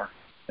even more.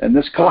 And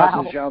this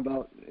causes Jean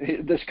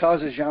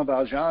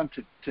Valjean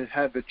to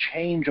have a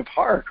change of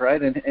heart,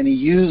 right? And he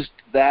used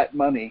that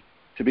money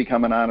to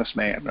become an honest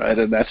man, right?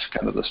 And that's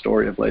kind of the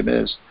story of Les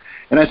Mis.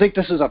 And I think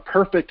this is a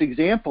perfect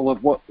example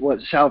of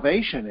what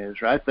salvation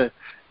is, right? That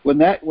when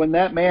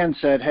that man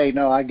said, "Hey,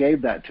 no, I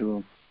gave that to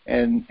him,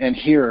 and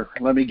here,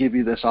 let me give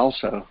you this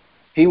also,"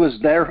 he was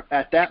there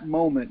at that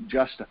moment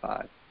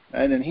justified.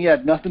 And he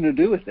had nothing to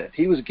do with it.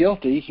 He was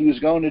guilty. He was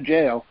going to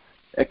jail,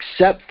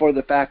 except for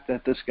the fact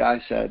that this guy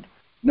said,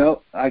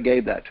 "No, I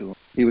gave that to him."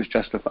 He was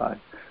justified.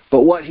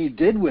 But what he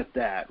did with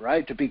that,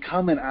 right, to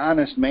become an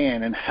honest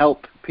man and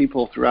help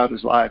people throughout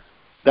his life,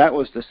 that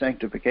was the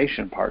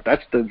sanctification part.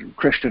 That's the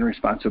Christian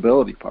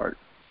responsibility part,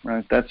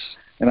 right?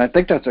 And I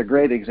think that's a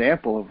great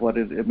example of what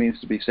it means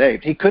to be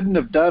saved. He couldn't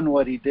have done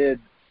what he did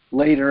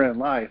later in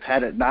life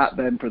had it not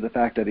been for the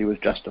fact that he was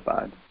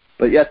justified.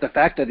 But yet the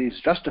fact that he's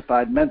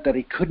justified meant that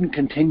he couldn't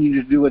continue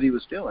to do what he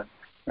was doing,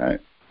 right?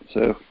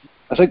 So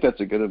I think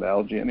that's a good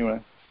analogy anyway.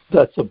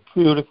 That's a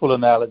beautiful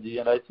analogy,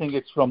 and I think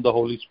it's from the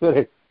Holy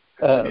Spirit.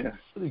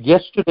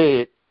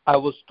 Yesterday, I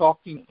was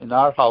talking in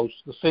our house,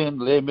 the same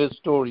Les Mis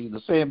story,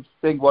 the same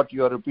thing what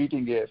you are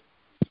repeating here.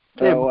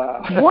 Oh,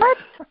 wow. What?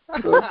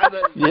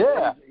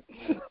 Yeah.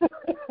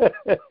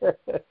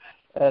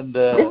 And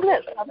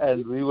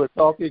we were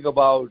talking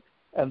about,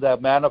 and the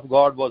man of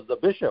God was the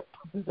bishop,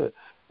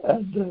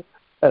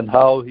 and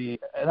how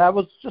and I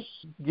was just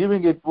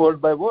giving it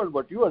word by word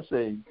what you are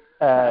saying,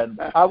 and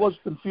I was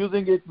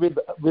confusing it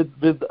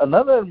with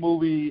another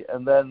movie,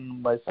 and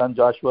then my son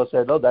Joshua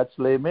said, "Oh, that's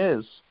Les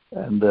Mis,"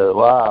 and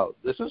wow,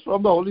 this is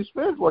from the Holy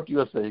Spirit what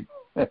you are saying.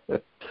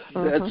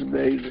 That's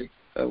amazing.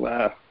 Oh,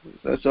 wow,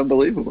 that's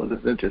unbelievable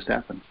that just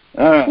happened.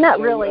 Right. Not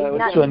really,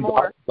 not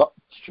anymore.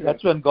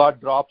 That's when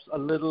God drops a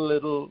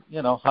little,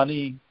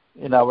 honey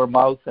in our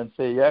mouth and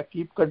say, "Yeah,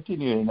 keep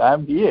continuing.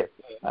 I'm here.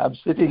 I'm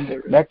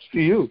sitting next to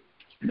you."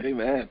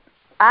 Amen.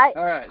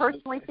 I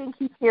personally think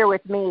he's here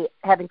with me,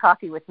 having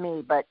coffee with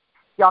me, but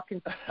y'all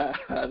can.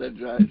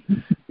 That's right.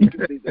 He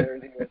could be there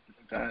and here at the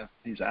same time.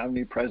 He's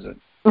omnipresent.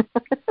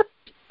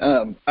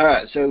 All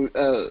right. So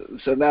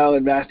now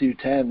in Matthew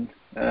 10,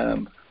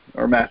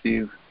 or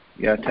Matthew,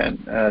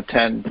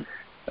 10,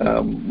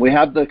 we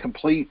have the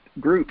complete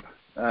group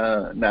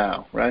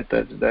now, right?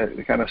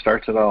 That kind of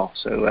starts it all.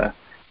 So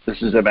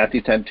this is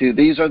Matthew 10:2.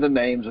 These are the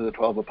names of the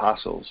 12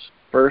 apostles.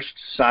 First,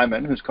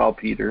 Simon, who's called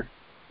Peter,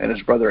 and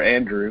his brother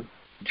Andrew,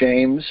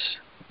 James,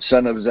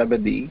 son of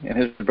Zebedee, and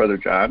his brother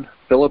John,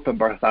 Philip and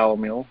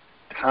Bartholomew,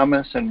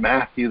 Thomas and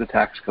Matthew the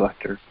tax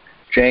collector,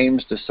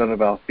 James the son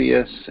of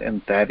Alphaeus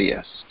and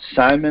Thaddeus,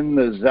 Simon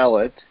the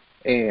Zealot,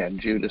 and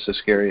Judas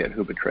Iscariot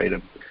who betrayed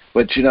him.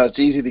 But it's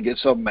easy to get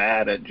so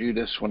mad at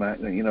Judas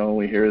when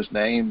we hear his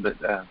name, but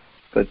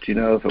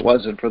if it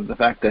wasn't for the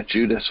fact that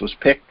Judas was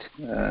picked,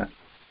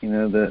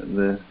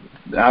 the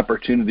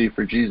opportunity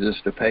for Jesus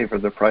to pay for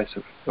the price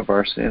of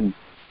our sin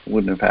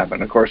wouldn't have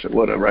happened. Of course it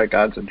would have, right?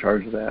 God's in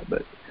charge of that,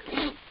 but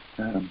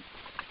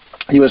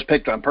he was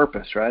picked on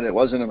purpose, right? It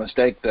wasn't a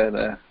mistake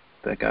that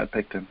God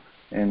picked him.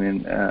 And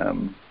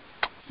in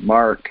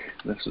Mark,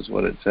 this is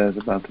what it says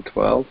about the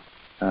 12.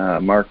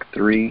 Mark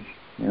 3,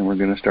 and we're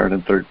going to start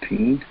in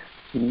 13.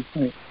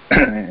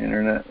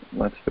 Internet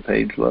lets the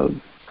page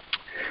load.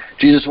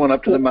 Jesus went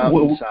up to the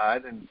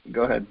mountainside, and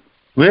go ahead.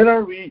 Where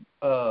are we?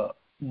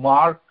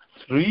 Mark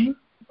 3?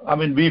 I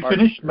mean, we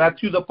finished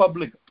Matthew the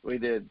public. We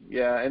did,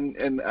 yeah.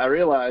 And I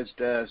realized,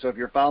 so if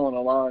you're following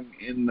along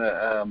in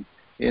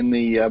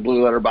the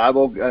Blue Letter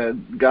Bible,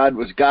 God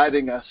was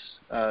guiding us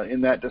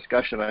in that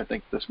discussion, I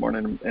think, this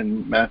morning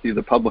in Matthew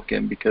the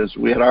publican, because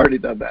we had already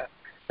done that.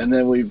 And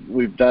then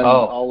we've done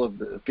all of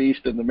the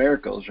feast and the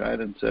miracles, right?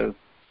 And so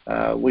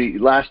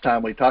last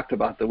time we talked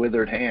about the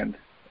withered hand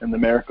and the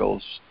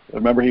miracles.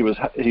 Remember, he was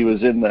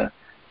in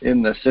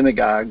the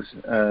synagogues,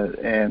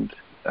 and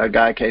a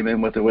guy came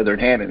in with a withered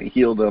hand, and he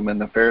healed them,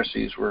 and the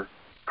Pharisees were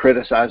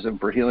criticizing him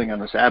for healing on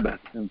the Sabbath.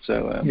 And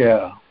so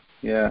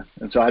yeah.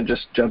 And so I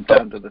just jumped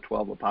down to the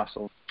 12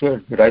 apostles.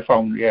 Good. I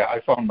found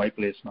my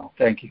place now.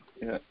 Thank you.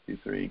 Yeah,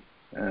 C3,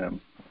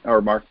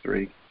 or Mark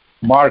 3.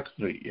 Mark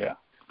 3, yeah.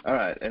 All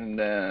right, and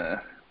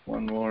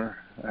one more.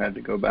 I had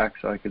to go back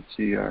so I could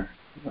see our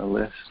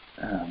list.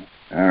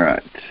 All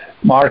right.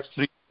 Mark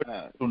 3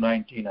 to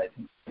 19, I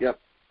think. Yep.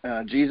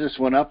 Jesus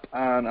went up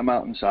on a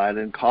mountainside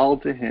and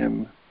called to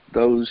him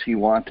those he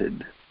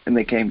wanted, and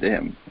they came to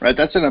him. Right?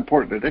 That's an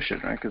important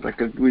addition, right?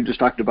 Because we just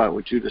talked about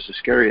with Judas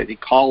Iscariot, he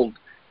called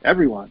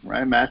everyone,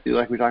 right? Matthew,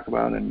 like we talked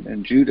about,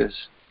 and Judas,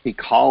 he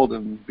called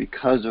them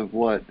because of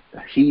what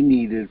he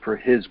needed for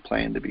his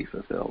plan to be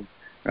fulfilled.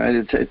 Right?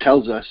 It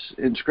tells us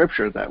in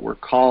Scripture that we're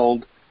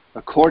called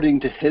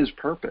according to his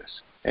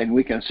purpose, and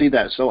we can see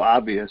that so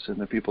obvious in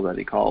the people that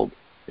he called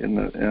in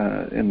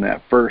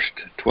that first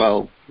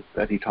 12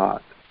 that he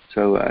taught.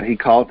 So he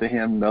called to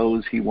him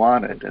those he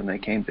wanted, and they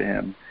came to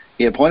him.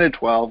 He appointed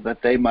 12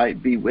 that they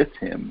might be with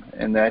him,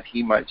 and that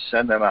he might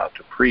send them out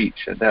to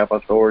preach and to have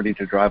authority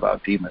to drive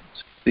out demons.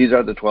 These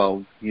are the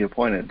 12 he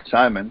appointed: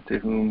 Simon, to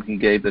whom he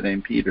gave the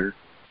name Peter,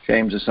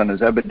 James the son of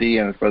Zebedee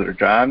and his brother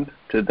John.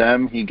 To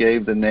them he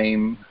gave the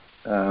name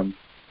the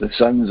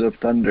sons of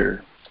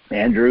thunder: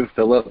 Andrew,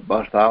 Philip,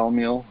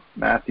 Bartholomew,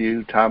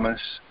 Matthew, Thomas,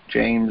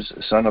 James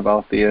son of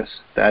Alphaeus,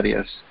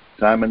 Thaddeus,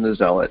 Simon the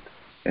Zealot,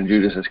 and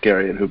Judas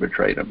Iscariot who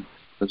betrayed him.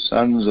 The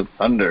sons of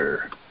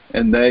thunder.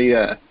 And they,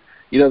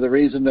 the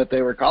reason that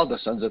they were called the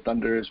sons of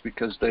thunder is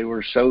because they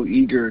were so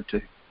eager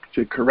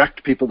to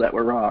correct people that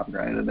were wrong,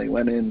 right? And they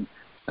went in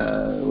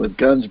with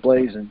guns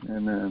blazing,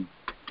 and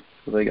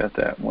so they got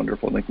that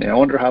wonderful nickname. I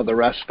wonder how the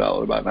rest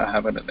felt about not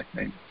having a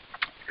nickname.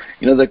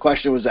 The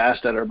question was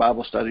asked at our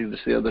Bible study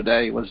the other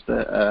day was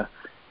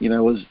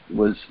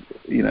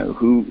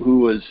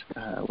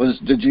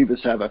did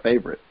Jesus have a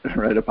favorite,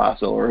 right,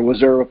 apostle, or was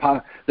there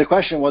the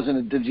question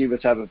wasn't did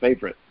Jesus have a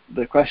favorite.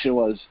 The question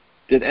was,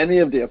 did any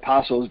of the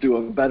apostles do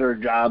a better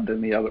job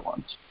than the other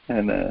ones?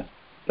 And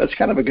that's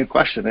kind of a good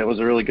question. It was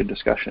a really good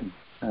discussion.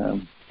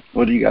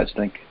 What do you guys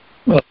think?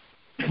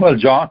 Well,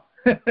 John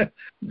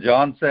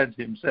said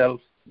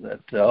himself that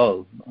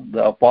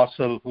the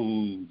apostle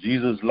who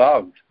Jesus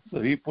loved,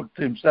 so he put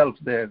himself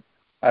there.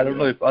 I don't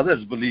know if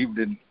others believed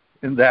in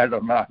that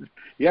or not.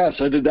 Yeah,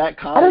 so did that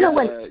cause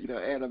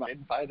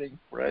infighting,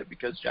 right?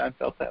 Because John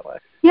felt that way.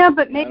 Yeah,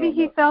 but maybe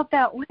he felt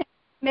that way.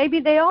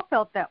 Maybe they all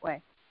felt that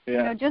way.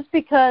 Yeah. Just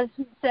because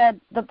he said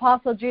the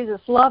apostle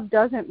Jesus loved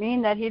doesn't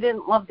mean that he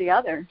didn't love the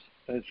others.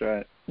 That's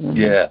right.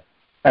 Yeah.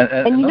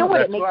 And you know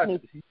what it makes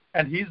me...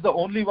 And he's the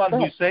only one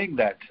who's saying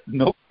that.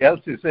 Nobody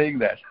else is saying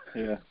that.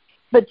 Yeah.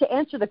 But to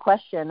answer the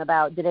question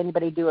about did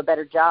anybody do a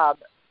better job,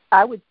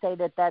 I would say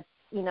that's,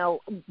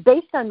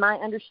 based on my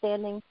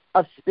understanding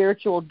of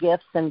spiritual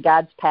gifts and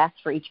God's path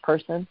for each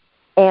person,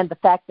 and the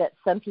fact that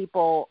some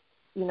people,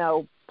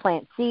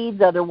 plant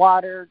seeds, other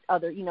water,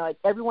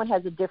 everyone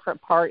has a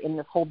different part in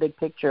this whole big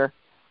picture.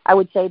 I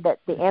would say that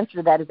the answer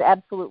to that is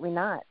absolutely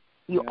not.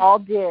 You all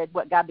did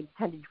what God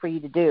intended for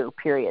you to do,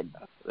 period.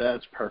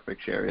 That's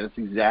perfect, Sherry. That's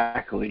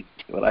exactly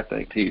what I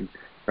think too.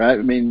 Right?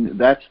 I mean,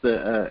 that's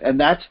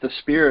the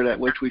spirit at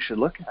which we should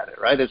look at it,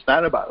 right? It's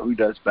not about who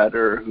does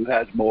better, who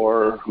has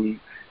more, who's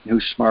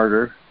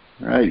smarter,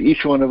 right?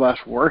 Each one of us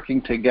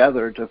working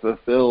together to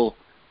fulfill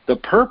the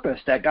purpose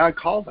that God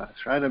called us,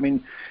 right? I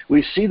mean,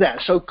 we see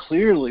that so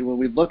clearly when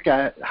we look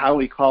at how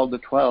he called the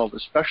 12,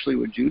 especially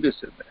with Judas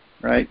in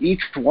there, right?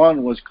 Each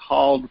one was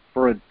called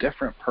for a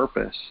different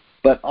purpose,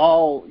 but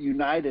all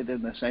united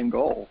in the same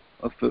goal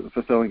of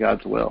fulfilling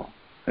God's will.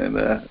 And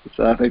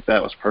so I think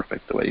that was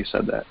perfect the way you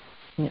said that.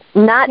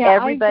 Not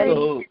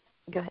everybody.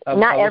 Go ahead.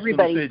 Not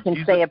everybody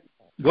can say a.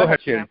 Go ahead,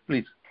 Sherry,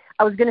 please.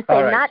 I was going to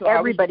say right, not so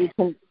everybody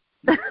can.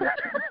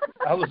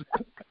 I was.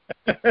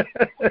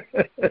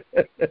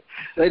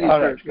 Ladies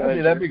All right, first. Go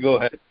ahead, let me go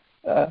ahead.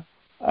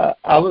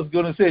 I was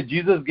going to say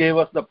Jesus gave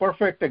us the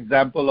perfect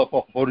example of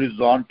a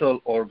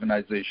horizontal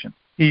organization.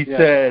 He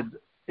said,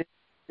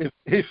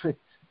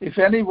 if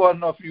any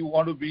one of you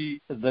want to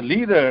be the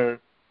leader,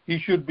 he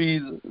should be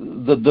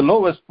the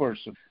lowest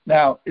person.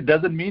 Now, it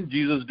doesn't mean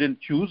Jesus didn't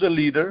choose a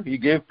leader. He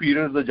gave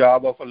Peter the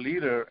job of a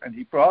leader, and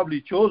he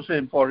probably chose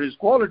him for his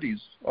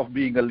qualities of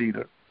being a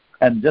leader.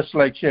 And just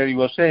like Sherry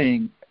was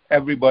saying,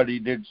 everybody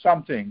did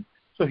something.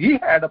 So he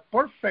had a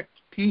perfect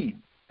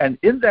team. And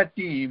in that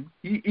team,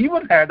 he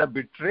even had a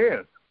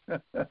betrayer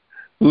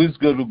who is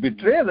going to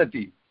betray the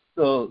team.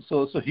 So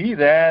he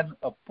ran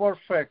a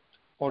perfect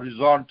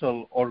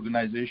horizontal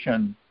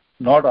organization,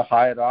 not a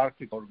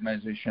hierarchical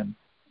organization.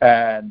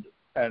 And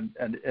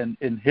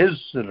in his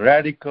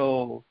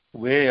radical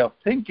way of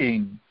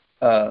thinking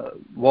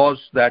was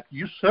that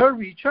you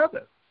serve each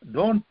other.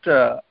 Don't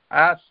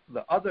ask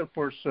the other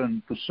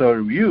person to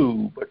serve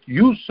you, but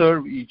you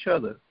serve each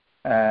other.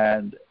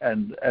 And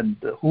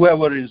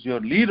whoever is your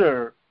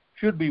leader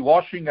should be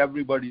washing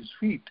everybody's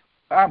feet.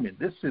 I mean,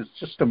 this is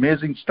just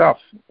amazing stuff,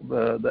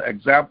 the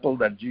example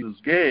that Jesus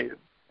gave.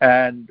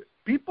 And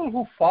people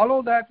who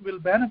follow that will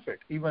benefit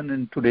even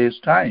in today's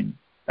time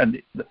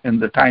and in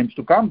the times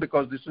to come,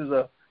 because this is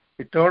an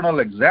eternal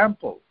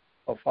example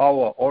of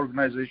how an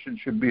organization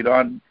should be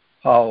run,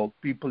 how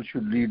people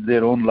should lead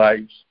their own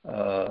lives,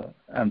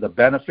 and the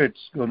benefits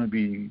going to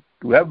be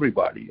to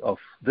everybody of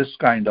this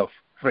kind of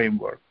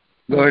framework.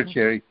 Go ahead,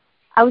 Sherry.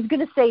 I was going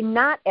to say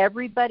not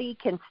everybody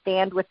can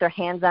stand with their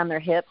hands on their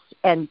hips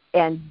and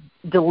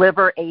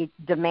deliver a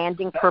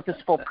demanding,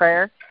 purposeful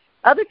prayer.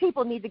 Other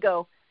people need to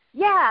go,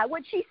 yeah,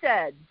 what she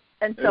said.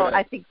 And so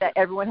I think that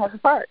everyone has a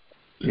part.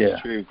 Yeah.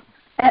 True.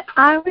 And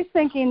I was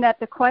thinking that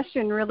the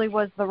question really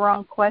was the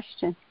wrong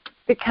question,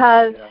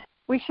 because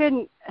we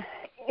shouldn't,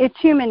 it's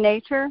human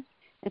nature.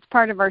 It's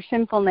part of our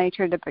sinful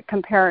nature to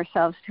compare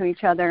ourselves to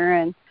each other,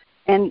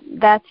 and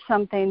that's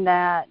something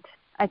that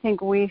I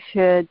think we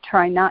should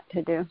try not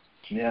to do.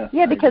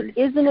 Yeah, because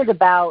isn't it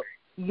about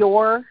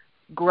your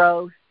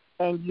growth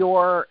and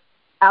your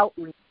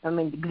outreach? I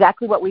mean,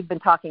 exactly what we've been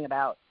talking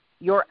about,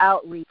 your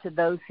outreach to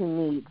those who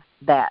need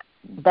that.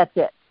 That's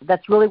it.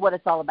 That's really what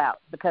it's all about.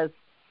 Because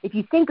if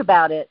you think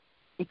about it,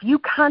 if you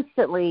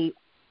constantly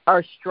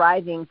are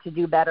striving to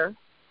do better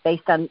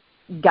based on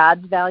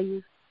God's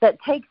values,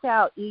 that takes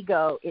out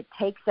ego. It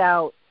takes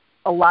out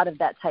a lot of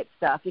that type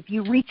stuff. If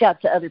you reach out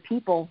to other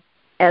people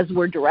as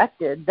we're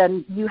directed,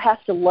 then you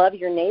have to love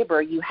your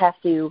neighbor. You have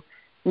to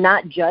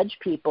not judge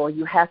people.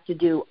 You have to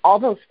do all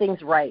those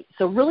things right.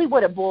 So really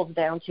what it boils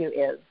down to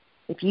is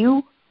if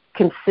you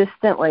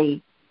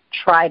consistently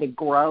try to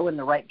grow in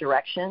the right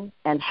direction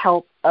and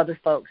help other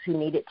folks who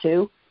need it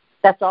too,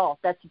 that's all.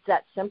 It's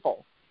that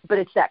simple, but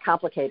it's that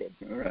complicated.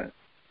 All right.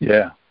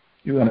 Yeah.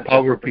 You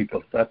empower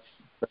people. That's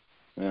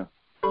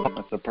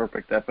a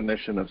perfect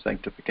definition of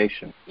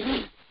sanctification.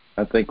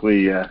 I think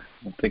we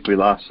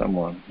lost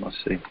someone. Let's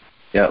see.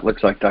 Yeah, it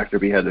looks like Dr.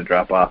 B had to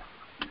drop off.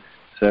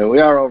 So we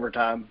are over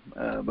time,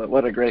 but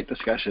what a great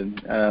discussion.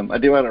 I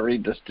do want to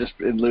read this just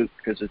in Luke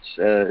because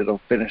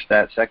it'll finish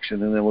that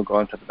section, and then we'll go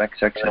on to the next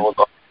section.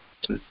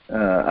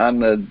 On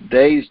the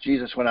days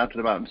Jesus went out to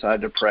the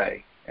mountainside to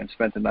pray and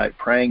spent the night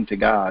praying to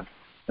God.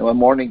 And when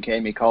morning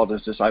came, he called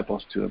his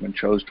disciples to him and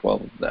chose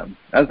 12 of them.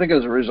 I think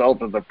as a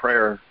result of the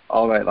prayer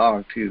all night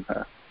long, too,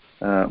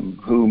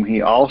 whom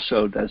he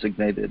also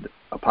designated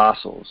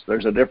apostles.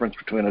 There's a difference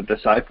between a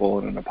disciple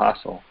and an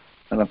apostle.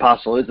 An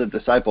apostle is a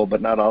disciple,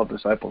 but not all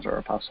disciples are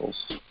apostles.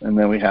 And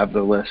then we have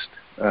the list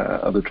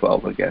of the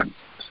 12 again.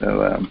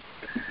 So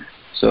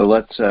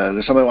let's.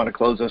 Does somebody want to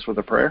close us with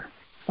a prayer?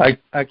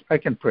 I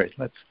can pray.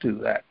 Let's do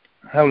that.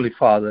 Heavenly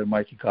Father,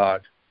 mighty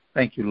God,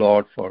 thank you,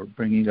 Lord, for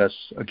bringing us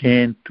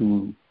again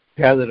to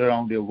gather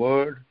around your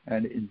word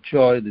and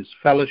enjoy this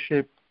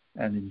fellowship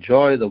and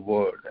enjoy the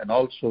word and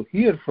also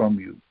hear from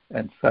you.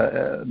 And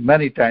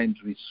many times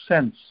we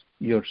sense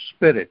your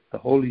Spirit, the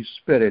Holy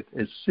Spirit,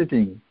 is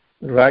sitting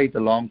right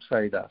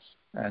alongside us.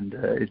 And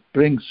it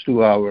brings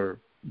to our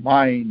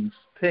minds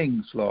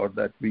things, Lord,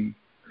 that we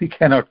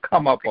cannot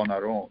come up on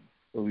our own.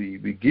 So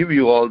we give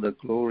you all the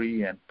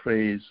glory and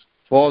praise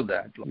for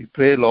that. We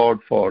pray, Lord,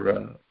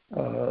 for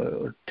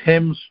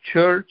Tim's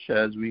church,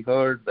 as we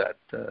heard that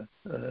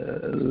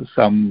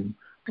some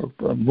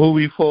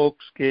movie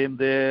folks came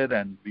there,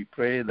 and we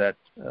pray that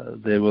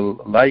they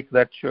will like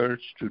that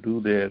church to do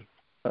their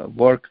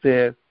work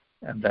there,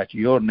 and that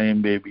your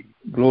name may be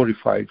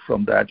glorified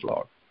from that,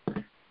 Lord.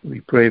 We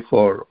pray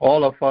for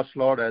all of us,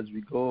 Lord, as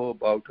we go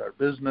about our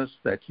business,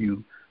 that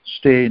you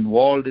stay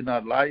involved in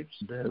our lives.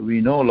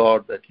 We know,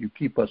 Lord, that you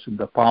keep us in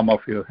the palm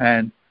of your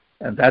hand,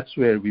 and that's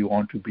where we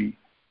want to be,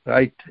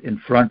 right in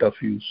front of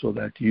you, so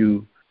that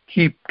you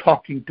keep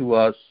talking to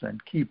us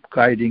and keep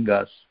guiding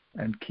us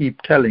and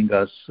keep telling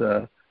us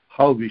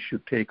how we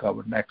should take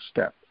our next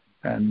step.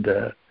 And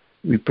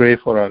we pray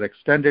for our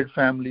extended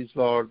families,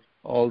 Lord,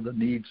 all the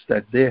needs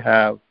that they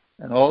have,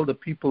 and all the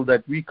people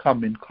that we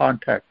come in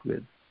contact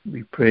with.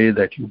 We pray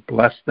that you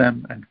bless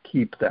them and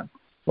keep them.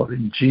 For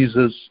in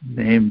Jesus'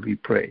 name we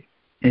pray.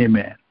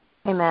 Amen.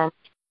 Amen.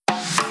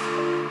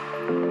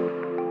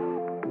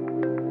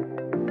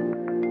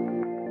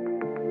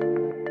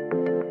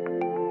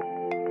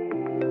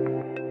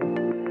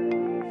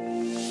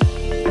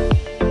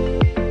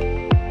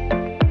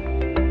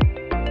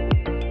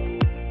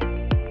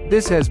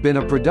 This has been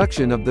a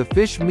production of the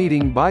Fish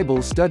Meeting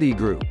Bible Study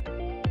Group.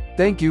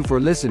 Thank you for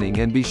listening,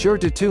 and be sure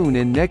to tune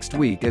in next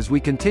week as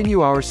we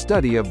continue our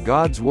study of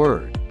God's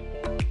Word.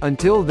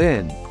 Until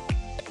then,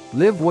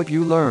 live what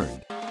you learn.